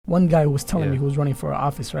one guy who was telling me, who was running for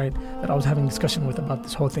office, right, that I was having a discussion with about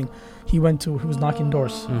this whole thing. He was knocking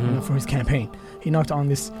doors for his campaign. He knocked on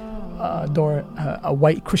this door. A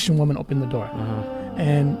white Christian woman opened the door,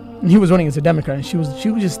 and he was running as a Democrat, and she was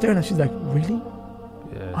just staring at him. She's like, really?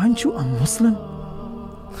 Aren't you a Muslim?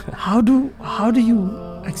 How do you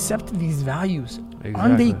accept these values? Exactly.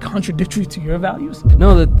 Aren't they contradictory to your values?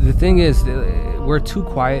 No, the thing is, we're too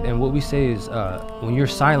quiet, and what we say is, when you're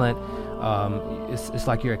silent, it's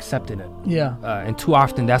like you're accepting it. Yeah. And too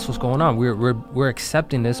often, that's what's going on. We're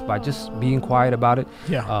accepting this by just being quiet about it.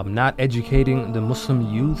 Yeah. Not educating the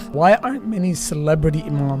Muslim youth. Why aren't many celebrity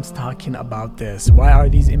imams talking about this? Why are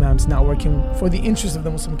these imams not working for the interest of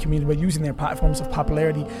the Muslim community, but using their platforms of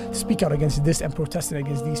popularity to speak out against this and protesting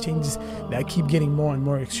against these changes that keep getting more and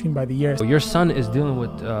more extreme by the years? Your son is dealing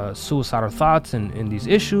with suicidal thoughts and these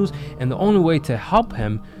issues, and the only way to help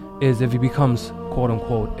him is if he becomes, quote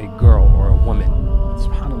unquote, a girl or a woman.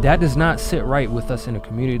 That does not sit right with us in a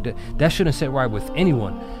community. That shouldn't sit right with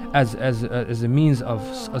anyone as a means of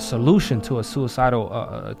a solution to a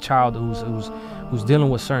suicidal child who's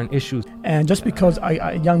dealing with certain issues. And just because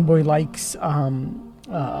a young boy likes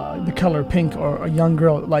the color pink, or a young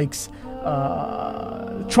girl likes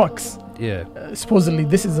trucks, supposedly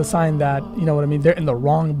this is a sign that, you know what I mean, they're in the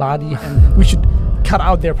wrong body, and we should cut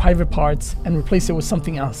out their private parts and replace it with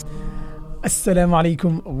something else. Assalamu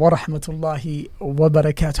alaikum wa rahmatullahi wa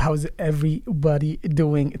barakatuh. How's everybody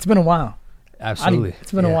doing? It's been a while. Absolutely. Ali,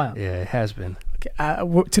 it's been a while. Yeah, it has been.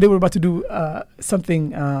 Okay, today we're about to do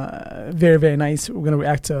something very, very nice. We're going to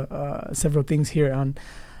react to several things here on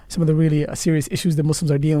some of the really serious issues that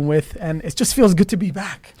Muslims are dealing with, and it just feels good to be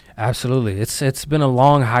back. Absolutely. It's been a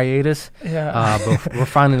long hiatus, but we're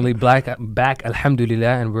finally back,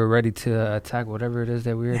 alhamdulillah, and we're ready to attack whatever it is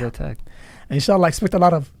that we're here to attack. And inshallah, expect a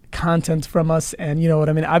lot of content from us, and you know what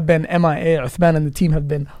I mean, I've been MIA. Uthman and the team have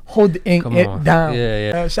been holding it down.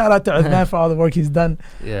 Shout out to Uthman for all the work he's done.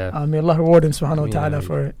 May Allah reward him subhanahu wa ta'ala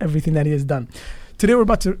for everything that he has done. Today we're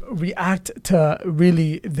about to react to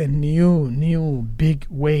really the new big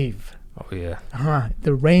wave. Oh yeah.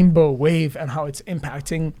 The rainbow wave, and how it's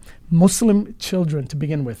impacting Muslim children to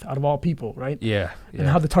begin with, out of all people, right? Yeah. And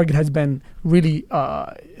how the target has been really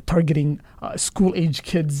targeting school-age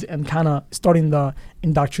kids and kind of starting the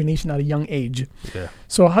indoctrination at a young age. Yeah.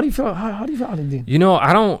 So how do you feel? How do you feel, Ali-Din?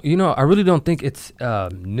 I really don't think it's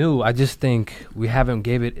new. I just think we haven't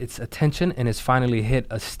gave it its attention, and it's finally hit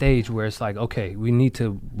a stage where it's like, okay, we need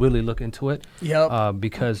to really look into it. Yep.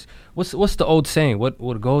 Because what's the old saying?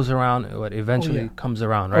 What goes around, what eventually comes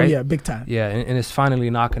around, right? Oh yeah, big time. Yeah, and it's finally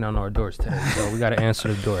knocking on our doors today. So we got to answer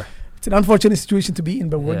the door. It's an unfortunate situation to be in,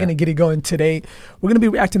 but we're going to get it going today. We're going to be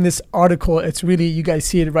reacting to this article. It's really, you guys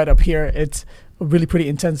see it right up here. It's really pretty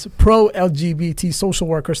intense. Pro-LGBT social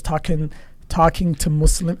workers talking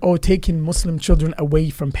to taking Muslim children away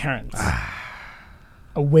from parents.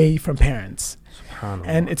 Away from parents.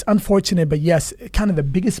 And it's unfortunate, but yes, kind of the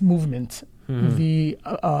biggest movement the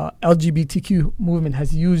LGBTQ movement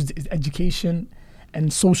has used is education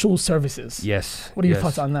and social services. Yes. What are your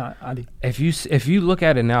thoughts on that, Ali? If you look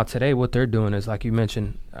at it now today, what they're doing is, like you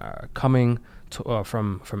mentioned, coming to,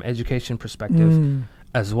 from education perspective,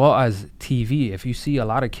 as well as TV. If you see a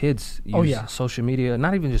lot of kids use social media,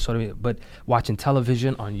 not even just social media, but watching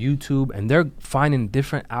television on YouTube, and they're finding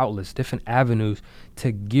different outlets, different avenues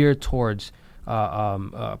to gear towards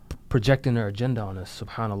projecting their agenda on us,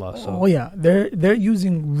 subhanAllah. So they're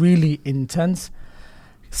using really intense,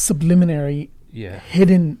 subliminary,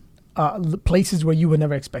 hidden places where you would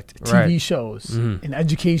never expect it. TV shows, in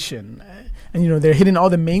education, and they're hitting all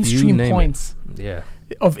the mainstream points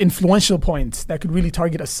of influential points that could really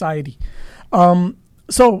target a society.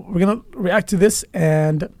 So we're gonna react to this,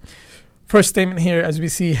 and first statement here, as we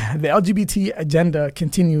see, the LGBT agenda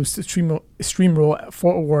continues to streamroll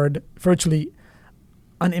forward virtually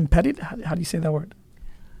unimpeded. How do you say that word?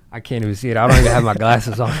 I can't even see it. I don't even have my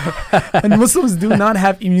glasses on. And Muslims do not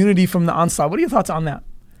have immunity from the onslaught. What are your thoughts on that?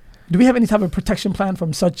 Do we have any type of protection plan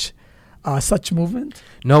from such movement?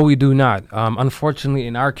 No, we do not. Unfortunately,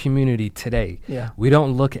 in our community today, we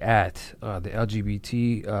don't look at the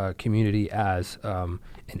LGBT community as an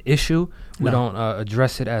issue. We don't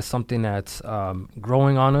address it as something that's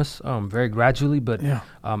growing on us very gradually, but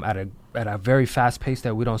at a very fast pace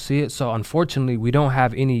that we don't see it. So unfortunately, we don't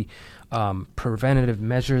have any preventative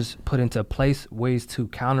measures put into place, ways to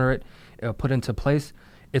counter it put into place.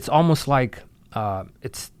 It's almost like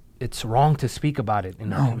it's wrong to speak about it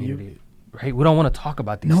in our community. Right? We don't want to talk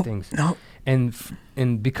about these things.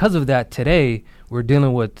 And because of that, today we're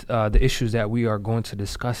dealing with the issues that we are going to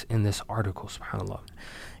discuss in this article, subhanAllah.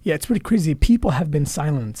 Yeah, it's pretty crazy. People have been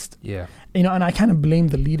silenced. Yeah. And I kind of blame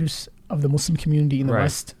the leaders of the Muslim community in the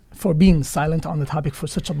West for being silent on the topic for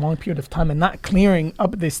such a long period of time and not clearing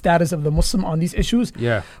up the status of the Muslim on these issues.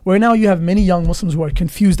 Yeah. Where now you have many young Muslims who are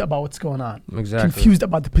confused about what's going on. Exactly. Confused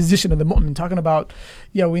about the position of the mu'min. Talking about,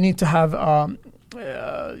 we need to have,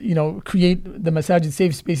 create the masajid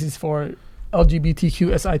safe spaces for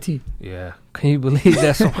LGBTQ SIT. Yeah. Can you believe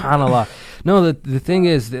that? SubhanAllah. No, the thing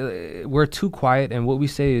is, we're too quiet, and what we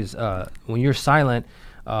say is when you're silent,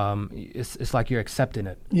 it's like you're accepting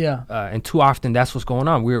it. Yeah. And too often that's what's going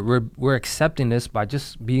on. We're accepting this by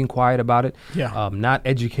just being quiet about it. Yeah. Not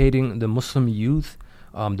educating the Muslim youth,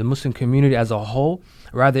 the Muslim community as a whole.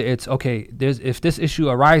 Rather, it's okay. If this issue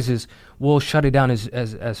arises, we'll shut it down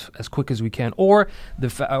as quick as we can, or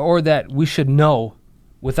that we should know.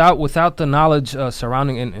 Without the knowledge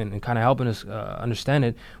surrounding and kind of helping us understand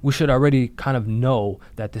it, we should already kind of know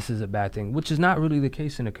that this is a bad thing, which is not really the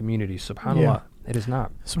case in the community. SubhanAllah, it is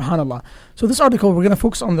not. SubhanAllah. So this article, we're going to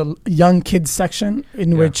focus on the young kids section,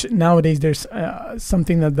 in which nowadays there's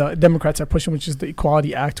something that the Democrats are pushing, which is the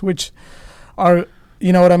Equality Act, which are,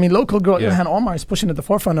 local girl Ilhan Omar is pushing at the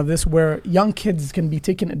forefront of this, where young kids can be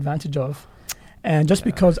taken advantage of. And just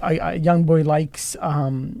because a young boy likes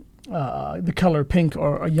the color pink,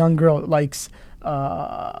 or a young girl likes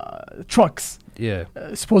trucks. Yeah.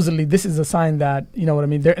 Supposedly, this is a sign that,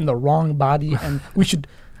 they're in the wrong body and we should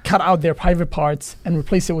cut out their private parts and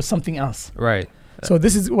replace it with something else. Right. So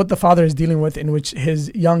this is what the father is dealing with, in which his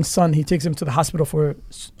young son, he takes him to the hospital for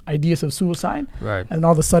ideas of suicide. Right. And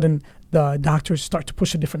all of a sudden, the doctors start to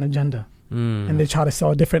push a different agenda. And they try to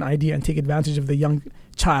sell a different idea and take advantage of the young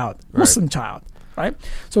child, Muslim child. Right?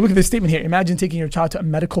 So look at this statement here. Imagine taking your child to a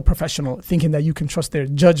medical professional thinking that you can trust their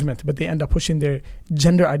judgment, but they end up pushing their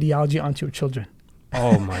gender ideology onto your children.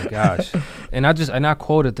 Oh my gosh. And I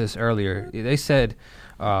quoted this earlier. They said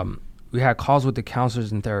we had calls with the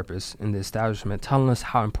counselors and therapists in the establishment telling us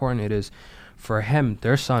how important it is for him,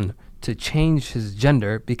 their son, to change his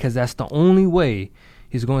gender, because that's the only way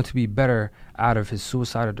he's going to be better out of his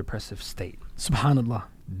suicidal depressive state. SubhanAllah.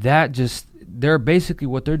 They're basically,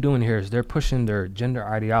 what they're doing here is they're pushing their gender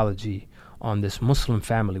ideology on this Muslim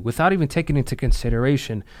family without even taking into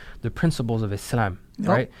consideration the principles of Islam,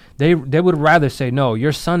 right? They would rather say, no,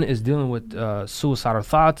 your son is dealing with suicidal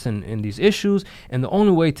thoughts and these issues, and the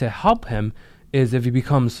only way to help him is if he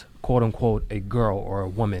becomes, quote unquote, a girl or a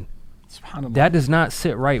woman. That does not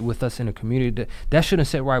sit right with us in a community. That shouldn't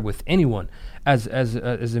sit right with anyone as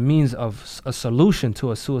a means of a solution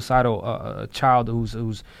to a suicidal child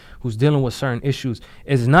who's dealing with certain issues.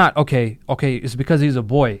 Is not okay. It's because he's a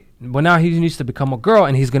boy, but now he needs to become a girl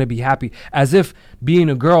and he's going to be happy, as if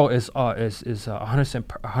being a girl is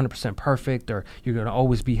 100% perfect, or you're going to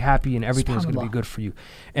always be happy and everything is going to be good for you.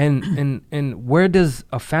 And where does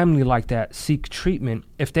a family like that seek treatment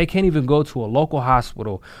if they can't even go to a local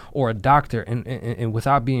hospital or a doctor and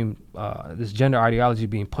without being this gender ideology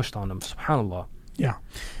being pushed on them? SubhanAllah. Yeah,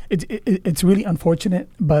 it's really unfortunate,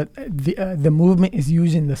 but the movement is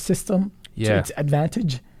using the system to its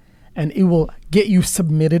advantage, and it will get you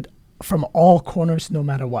submitted from all corners, no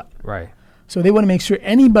matter what. Right. So they want to make sure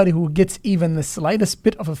anybody who gets even the slightest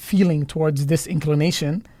bit of a feeling towards this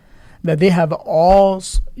inclination, that they have all,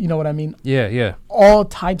 all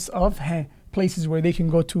types of places where they can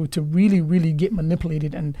go to really, really get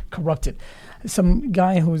manipulated and corrupted. Some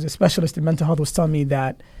guy who's a specialist in mental health was telling me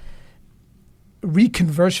that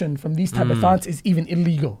reconversion from these type of thoughts is even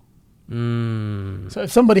illegal. So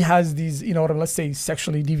if somebody has these, let's say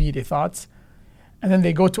sexually deviated thoughts, and then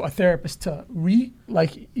they go to a therapist to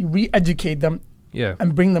re-educate them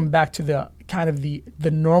and bring them back to the kind of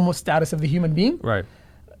the normal status of the human being, right?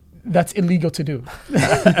 That's illegal to do.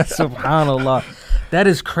 SubhanAllah. That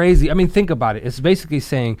is crazy. I mean, think about it. It's basically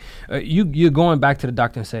saying you're going back to the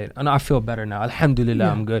doctor and saying, oh, no, I feel better now. Alhamdulillah,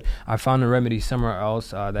 I'm good. I found a remedy somewhere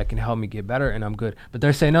else that can help me get better, and I'm good. But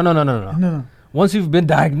they're saying, no. Once you've been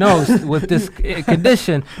diagnosed with this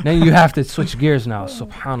condition, then you have to switch gears now.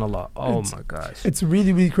 SubhanAllah. Oh, my gosh. It's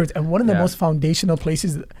really, really crazy. And one of the most foundational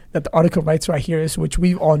places that the article writes right here is, which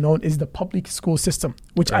we've all known, is the public school system,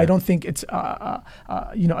 which I don't think it's a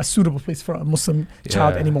suitable place for a Muslim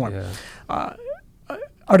child anymore.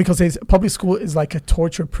 Article says public school is like a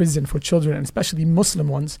torture prison for children, and especially Muslim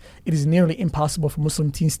ones. It is nearly impossible for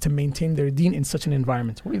Muslim teens to maintain their deen in such an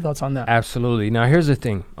environment. What are your thoughts on that? Absolutely. Now, here's the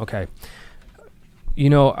thing. Okay.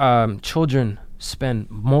 Children spend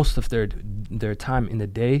most of their time in the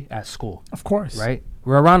day at school. Of course. Right?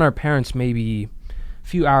 We're around our parents maybe a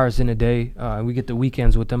few hours in a day. We get the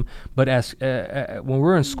weekends with them. But as when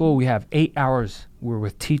we're in school, we have 8 hours. We're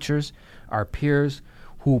with teachers, our peers,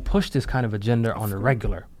 who push this kind of agenda on the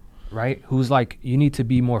regular, right? Who's like, you need to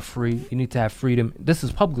be more free. You need to have freedom. This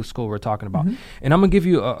is public school we're talking about. And I'm going to give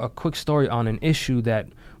you a quick story on an issue that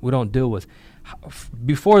we don't deal with.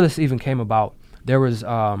 Before this even came about, there was,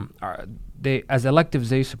 they, as electives,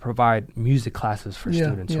 they used to provide music classes for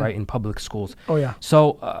students, right, in public schools. Oh, yeah.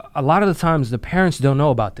 So a lot of the times the parents don't know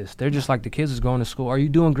about this. They're just like, the kids is going to school. Are you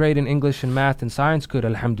doing great in English and math and science? Good,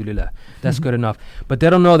 alhamdulillah. That's good enough. But they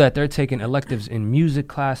don't know that they're taking electives in music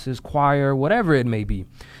classes, choir, whatever it may be.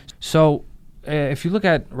 So if you look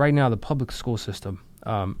at right now the public school system,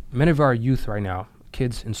 many of our youth right now,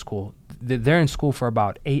 kids in school, they're in school for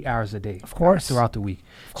about 8 hours a day. Of course. Throughout the week.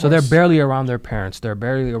 So they're barely around their parents. They're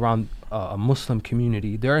barely around a Muslim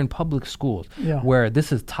community. They're in public schools where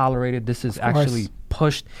this is tolerated. This is actually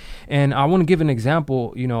pushed. And I want to give an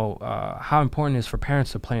example, you know, how important it is for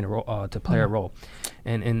parents to play a role.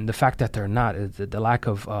 And the fact that they're not, is the lack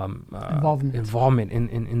of involvement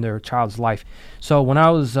in their child's life. So when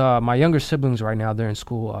I was, my younger siblings right now, they're in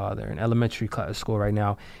school, they're in elementary school right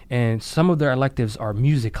now, and some of their electives are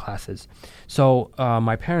music classes. So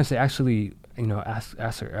my parents, they actually, you know,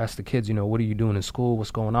 ask the kids, you know, what are you doing in school?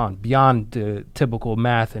 What's going on? Beyond the typical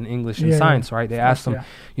math and English and science, right? They ask them,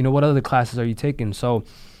 you know, what other classes are you taking? So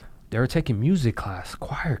they were taking music class,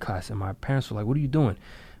 choir class, and my parents were like, what are you doing?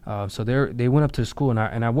 So they went up to the school,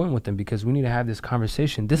 and I went with them because we need to have this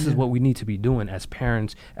conversation. This is what we need to be doing as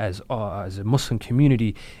parents, as a Muslim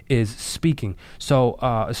community, is speaking. So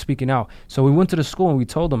speaking out. So we went to the school and we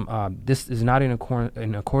told them this is not in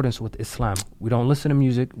accordance with Islam. We don't listen to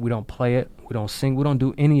music. We don't play it. We don't sing. We don't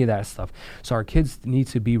do any of that stuff. So our kids need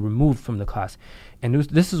to be removed from the class. And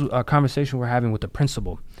this is a conversation we're having with the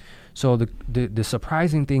principal. So the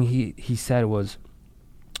surprising thing he said was,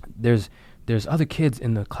 there's other kids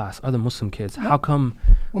in the class, other Muslim kids. How come?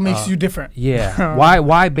 What makes you different? Yeah.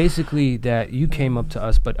 Why basically that you came up to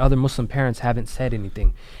us, but other Muslim parents haven't said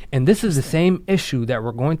anything? And this is the same issue that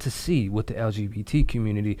we're going to see with the LGBT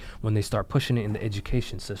community when they start pushing it in the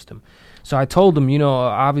education system. So I told them, you know,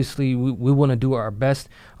 obviously we want to do our best.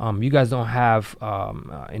 You guys don't have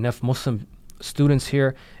enough Muslim students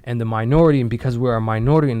here, and the minority, and because we're a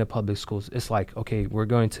minority in the public schools, it's like, okay,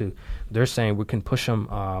 they're saying we can push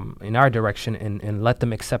them in our direction and let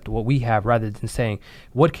them accept what we have, rather than saying,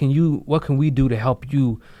 what can we do to help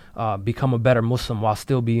you become a better Muslim while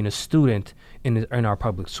still being a student in our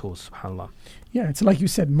public schools, subhanAllah. Yeah, it's like you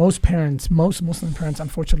said, most Muslim parents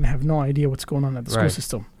unfortunately have no idea what's going on at the school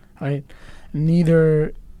system, right?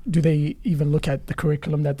 Neither do they even look at the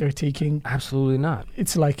curriculum that they're taking? Absolutely not.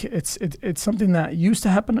 It's like it's something that used to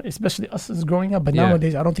happen, especially us as growing up. But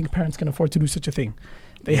nowadays, I don't think parents can afford to do such a thing.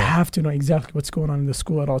 They have to know exactly what's going on in the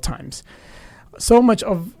school at all times. So much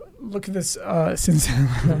of, look at this, since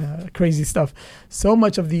crazy stuff. So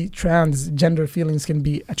much of the transgender feelings can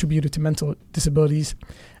be attributed to mental disabilities.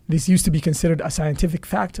 This used to be considered a scientific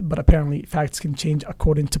fact, but apparently facts can change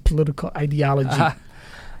according to political ideology.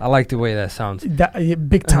 I like the way that sounds.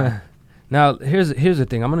 Big time. Now, here's the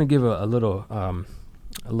thing. I'm going to give a little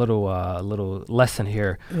lesson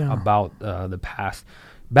here about the past.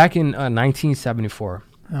 Back in 1974,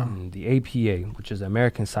 the APA, which is the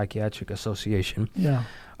American Psychiatric Association,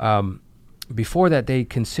 before that they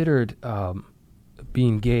considered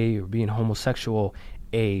being gay or being homosexual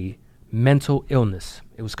a mental illness.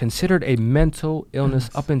 It was considered a mental illness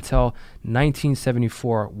up until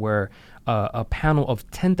 1974, where a panel of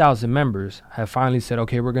 10,000 members have finally said,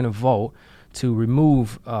 okay, we're going to vote to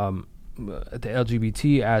remove the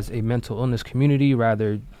LGBT as a mental illness community,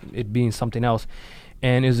 rather it being something else.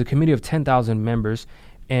 And it was a committee of 10,000 members,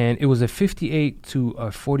 and it was a 58 to a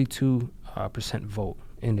 42% vote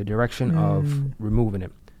in the direction of removing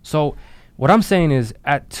it. So what I'm saying is,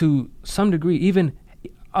 to some degree, even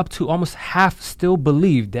up to almost half still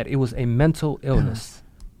believed that it was a mental illness.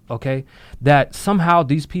 Okay, that somehow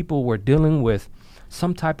these people were dealing with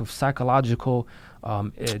some type of psychological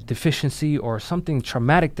deficiency or something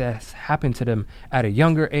traumatic that's happened to them at a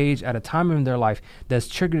younger age, at a time in their life, that's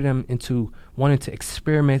triggered them into wanting to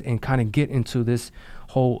experiment and kind of get into this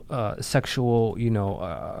whole sexual,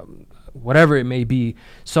 whatever it may be.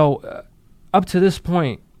 So up to this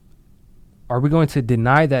point, are we going to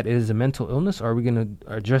deny that it is a mental illness, or are we going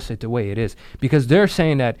to address it the way it is? Because they're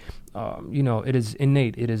saying that, it is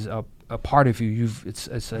innate. It is a part of you.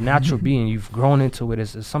 It's a natural being. You've grown into it.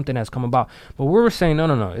 It's something that's come about. But we're saying,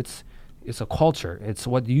 no. It's a culture. It's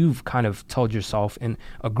what you've kind of told yourself, and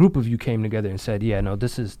a group of you came together and said,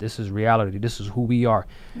 this is reality. This is who we are.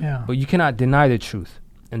 Yeah. But you cannot deny the truth.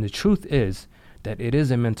 And the truth is that it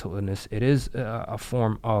is a mental illness. It is a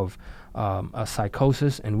form of a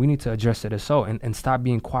psychosis, and we need to address it as so, and stop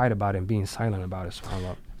being quiet about it and being silent about it.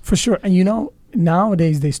 SubhanAllah. For sure. And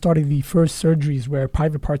nowadays they started the first surgeries where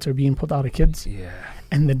private parts are being pulled out of kids. Yeah.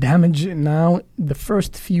 And the damage now, the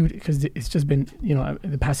first few, because it's just been,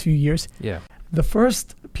 the past few years. Yeah. The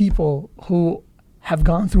first people who have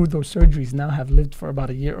gone through those surgeries now have lived for about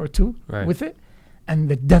a year or two with it. And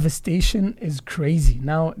the devastation is crazy.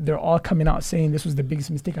 Now they're all coming out saying this was the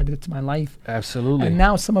biggest mistake I did to my life. Absolutely. And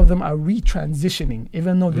now some of them are retransitioning,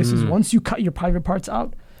 even though this is once you cut your private parts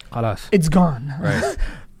out, it's gone. Right.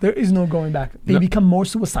 There is no going back. They become more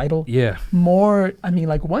suicidal. Yeah. More,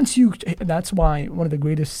 once you, that's why one of the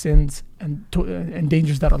greatest sins and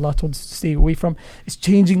dangers that Allah told us to stay away from is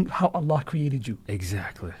changing how Allah created you.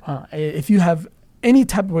 Exactly. If you have any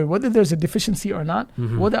type of way, whether there's a deficiency or not,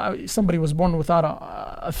 whether somebody was born without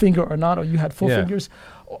a finger or not, or you had full fingers,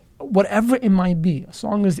 whatever it might be, as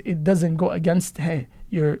long as it doesn't go against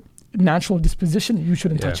your natural disposition, you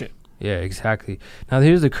shouldn't touch it. Yeah, exactly. Now,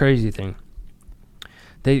 here's the crazy thing.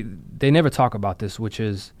 They never talk about this, which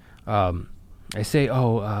is they say,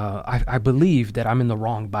 I believe that I'm in the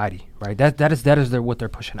wrong body, right? That is what they're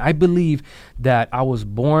pushing. I believe that I was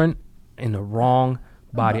born in the wrong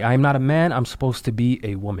body. I am not a man. I'm supposed to be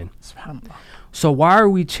a woman. SubhanAllah. So why are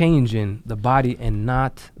we changing the body and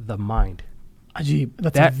not the mind? Ajib,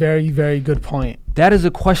 that's a very, very good point. That is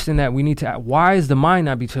a question that we need to ask. Why is the mind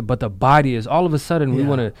not being, but the body is? All of a sudden, we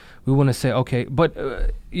want to say, okay, but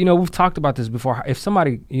we've talked about this before. If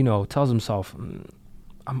somebody tells himself,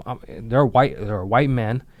 they're a white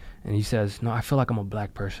man, and he says, no, I feel like I'm a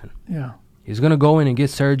black person. Yeah, he's gonna go in and get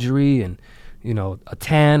surgery and a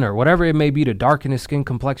tan or whatever it may be to darken his skin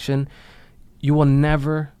complexion. You will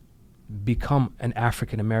never become an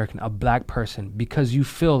African American, a black person, because you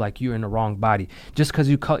feel like you're in the wrong body. Just because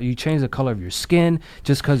you change the color of your skin,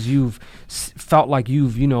 just because you've felt like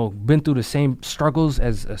you've been through the same struggles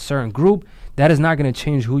as a certain group, that is not going to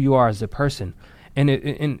change who you are as a person. And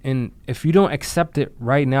if you don't accept it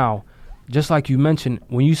right now, just like you mentioned,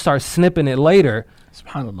 when you start snipping it later,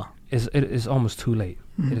 SubhanAllah, it is almost too late.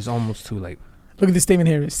 It is almost too late. Look at this statement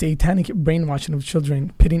here: satanic brainwashing of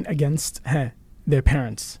children, pitting against their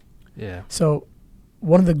parents. Yeah. So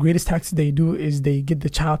one of the greatest tactics they do is they get the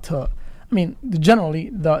child to, generally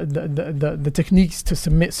the techniques to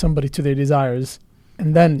submit somebody to their desires,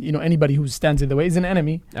 and then anybody who stands in the way is an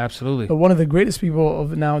enemy. Absolutely. But one of the greatest people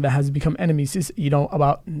of now that has become enemies is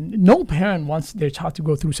about no parent wants their child to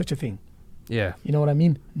go through such a thing. Yeah. You know what I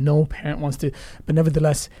mean? No parent wants to. But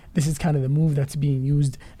nevertheless, this is kind of the move that's being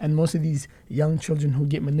used. And most of these young children who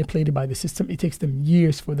get manipulated by the system, it takes them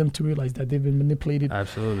years for them to realize that they've been manipulated.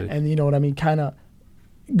 Absolutely. And you know what I mean? Kind of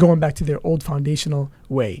going back to their old foundational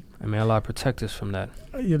way. May Allah protect us from that.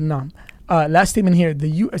 Last statement here. The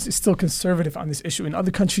U.S. is still conservative on this issue. In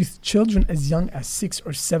other countries, children as young as 6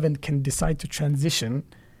 or 7 can decide to transition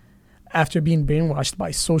after being brainwashed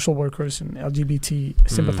by social workers and LGBT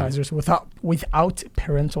sympathizers without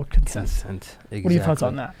parental consent. Exactly. What are your thoughts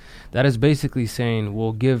on that? That is basically saying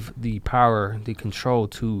we'll give the power, the control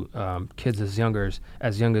to kids as young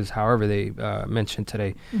as however they mentioned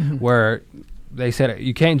today, where they said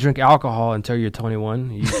you can't drink alcohol until you're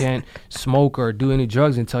 21. You can't smoke or do any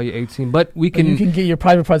drugs until you're 18. But you can get your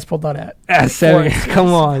private parts pulled out at 7. Come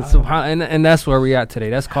on, and that's where we're at today.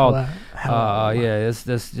 That's called it's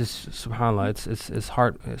just subhanallah. It's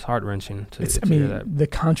heart wrenching to hear that. The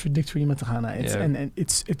contradictory matakhana. And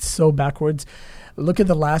it's so backwards. Look at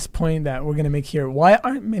the last point that we're going to make here. Why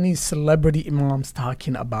aren't many celebrity imams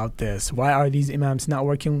talking about this? Why are these imams not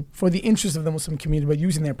working for the interest of the Muslim community, but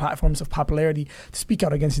using their platforms of popularity to speak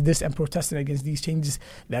out against this and protesting against these changes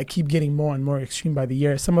that keep getting more and more extreme by the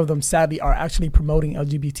year? Some of them, sadly, are actually promoting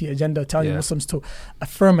LGBT agenda, telling Muslims to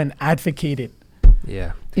affirm and advocate it.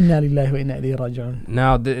 Yeah. Inna lillahi wa inna ilayhi raji'un.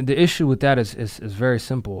 Now, the issue with that is very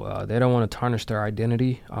simple. They don't want to tarnish their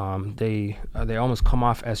identity. They almost come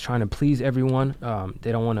off as trying to please everyone.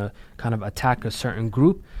 They don't want to kind of attack a certain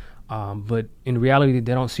group. But in reality,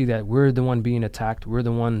 they don't see that we're the one being attacked. We're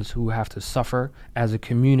the ones who have to suffer as a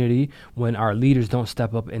community when our leaders don't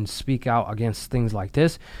step up and speak out against things like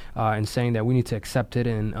this, and saying that we need to accept it.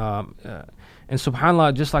 And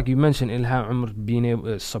subhanAllah, just like you mentioned, Ilham Umar being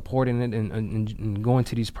able supporting it and going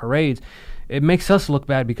to these parades, it makes us look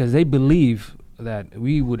bad because they believe that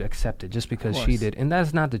we would accept it just because she did. And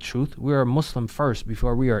that's not the truth. We're a Muslim first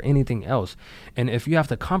before we are anything else. And if you have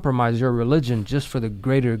to compromise your religion just for the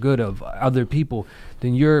greater good of other people,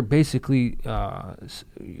 then you're basically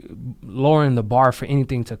lowering the bar for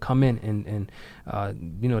anything to come in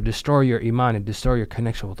and destroy your iman and destroy your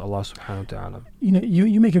connection with Allah subhanahu wa ta'ala.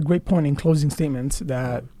 You make a great point in closing statements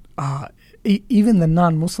that even the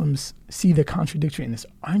non-Muslims see the contradictory in this.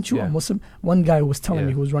 Aren't you a Muslim? One guy was telling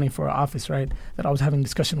me, who was running for office, right, that I was having a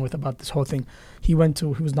discussion with about this whole thing. He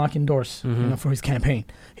was knocking doors, for his campaign.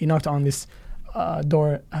 He knocked on this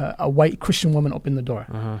door. A white Christian woman opened the door,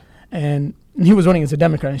 and he was running as a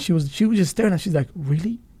Democrat. And she was just staring, and she's like,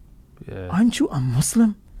 "Really? Aren't you a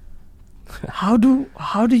Muslim? How do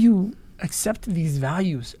you accept these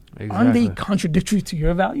values? Exactly. Aren't they contradictory to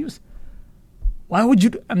your values? Why would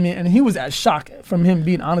you?" And he was at shock from him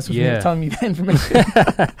being honest with me, telling me that information.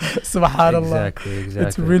 Subhanallah. Exactly.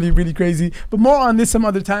 It's really, really crazy. But more on this some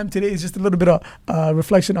other time. Today is just a little bit of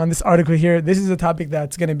reflection on this article here. This is a topic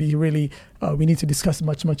that's going to be really, we need to discuss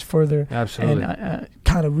much, much further. Absolutely. And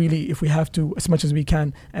kind of really, if we have to, as much as we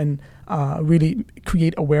can, and really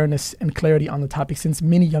create awareness and clarity on the topic, since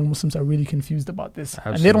many young Muslims are really confused about this.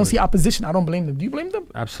 Absolutely. And they don't see opposition. I don't blame them. Do you blame them?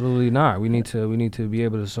 Absolutely not. We need to be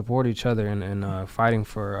able to support each other and fighting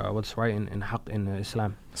for what's right in haqq in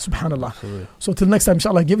Islam. Subhanallah. Absolutely. So till next time,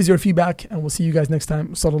 inshallah, give us your feedback and we'll see you guys next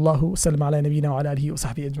time. Sallallahu wa sallam ala nabiyyina wa ala alihi wa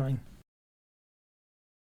sahbihi ajma'in.